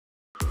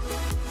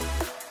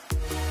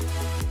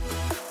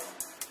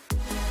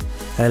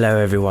Hello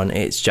everyone,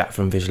 it's Jack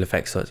from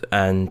VFXHUT,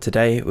 and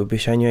today we'll be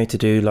showing you how to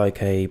do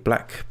like a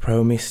black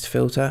pro mist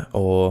filter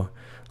or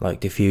like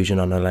diffusion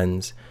on a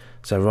lens.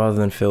 So rather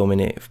than filming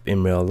it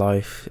in real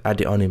life, add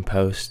it on in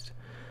post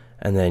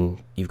and then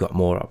you've got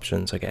more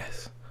options, I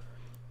guess.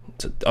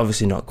 It's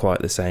obviously not quite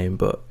the same,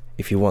 but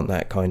if you want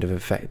that kind of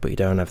effect but you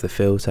don't have the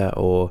filter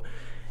or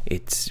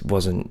it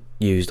wasn't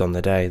used on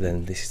the day,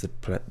 then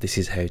this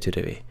is how to do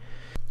it.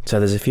 So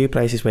there's a few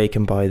places where you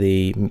can buy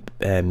the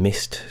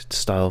mist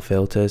style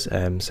filters.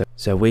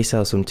 So we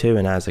sell some too,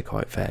 and ours are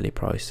quite fairly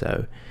priced.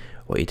 So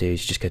what you do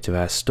is you just go to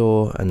our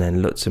store and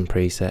then LUTs and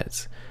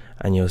presets,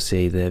 and you'll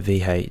see the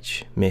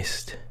VH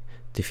mist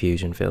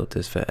diffusion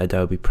filters for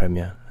Adobe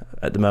Premiere.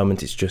 At the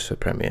moment it's just for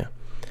Premiere.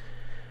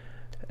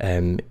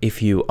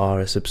 If you are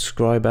a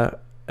subscriber,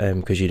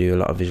 because you do a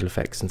lot of visual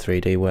effects and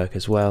 3D work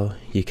as well,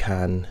 you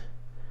can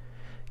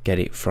get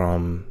it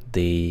from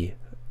the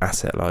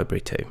asset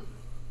library too.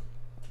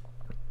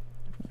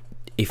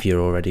 If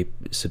you're already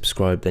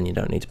subscribed, then you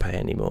don't need to pay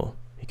any more.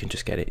 You can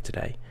just get it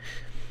today.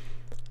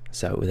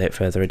 So without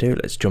further ado,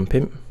 let's jump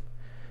in.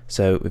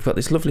 So we've got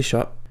this lovely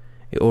shot.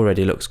 It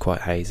already looks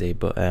quite hazy,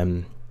 but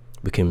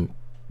we can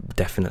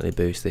definitely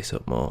boost this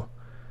up more.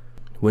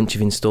 Once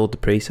you've installed the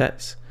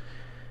presets,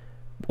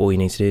 all you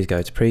need to do is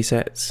go to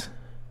presets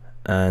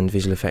and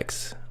visual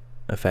effects,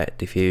 effect,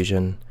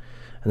 diffusion,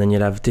 and then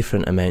you'll have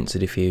different amounts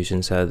of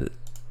diffusion, so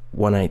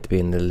 1/8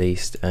 being the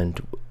least and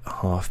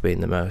half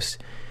being the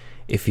most.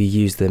 If you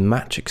use the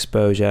match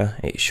exposure,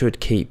 it should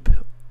keep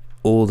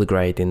all the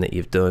grading that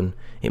you've done.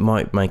 It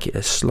might make it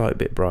a slight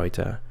bit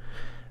brighter,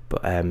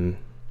 but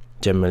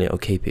generally it'll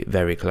keep it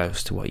very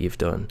close to what you've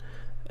done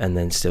and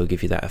then still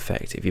give you that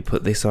effect. If you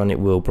put this on,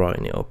 it will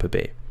brighten it up a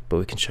bit, but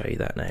we can show you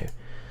that now.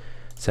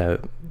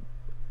 So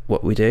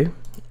what we do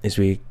is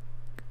we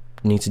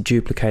need to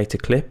duplicate a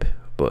clip,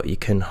 but you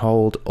can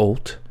hold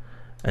Alt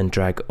and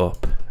drag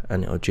up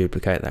and it'll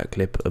duplicate that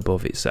clip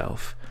above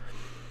itself.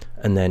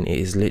 And then it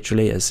is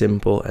literally as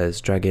simple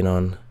as dragging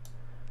on,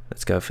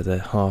 let's go for the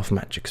half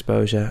match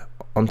exposure,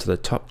 onto the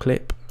top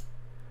clip,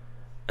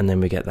 and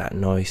then we get that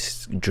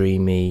nice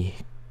dreamy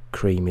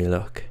creamy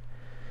look.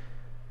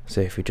 So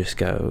if we just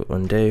go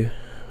undo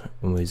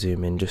and we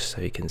zoom in just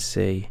so you can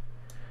see,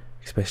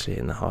 especially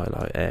in the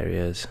highlight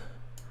areas,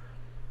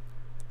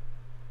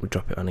 we'll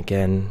drop it on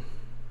again.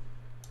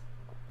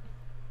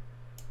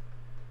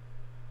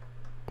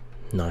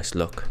 Nice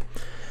look.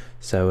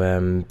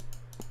 So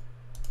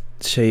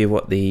to show you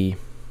what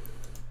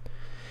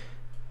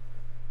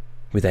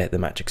without the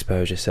match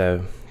exposure,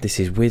 so this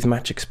is with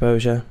match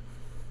exposure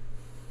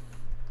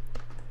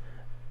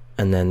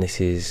and then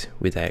this is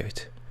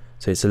without,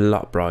 so it's a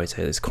lot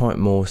brighter. It's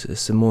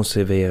a more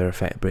severe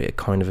effect, but it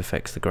kind of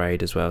affects the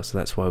grade as well, so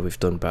that's why we've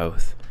done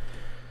both.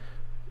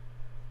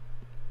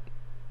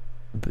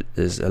 But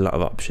there's a lot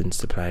of options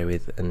to play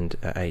with, and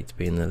 8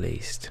 being the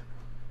least.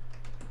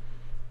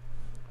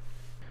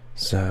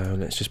 So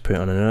let's just put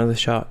it on another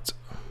shot.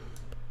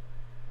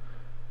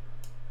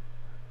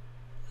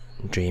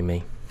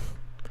 Dreamy.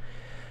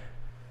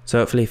 So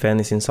hopefully you found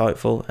this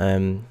insightful.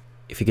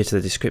 If you go to the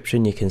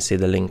description, you can see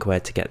the link where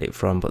to get it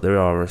from, but there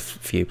are a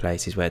few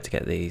places where to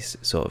get these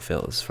sort of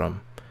filters from,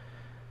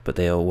 but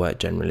they all work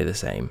generally the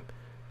same.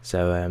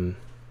 So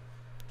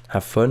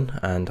have fun,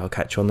 and I'll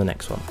catch you on the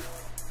next one.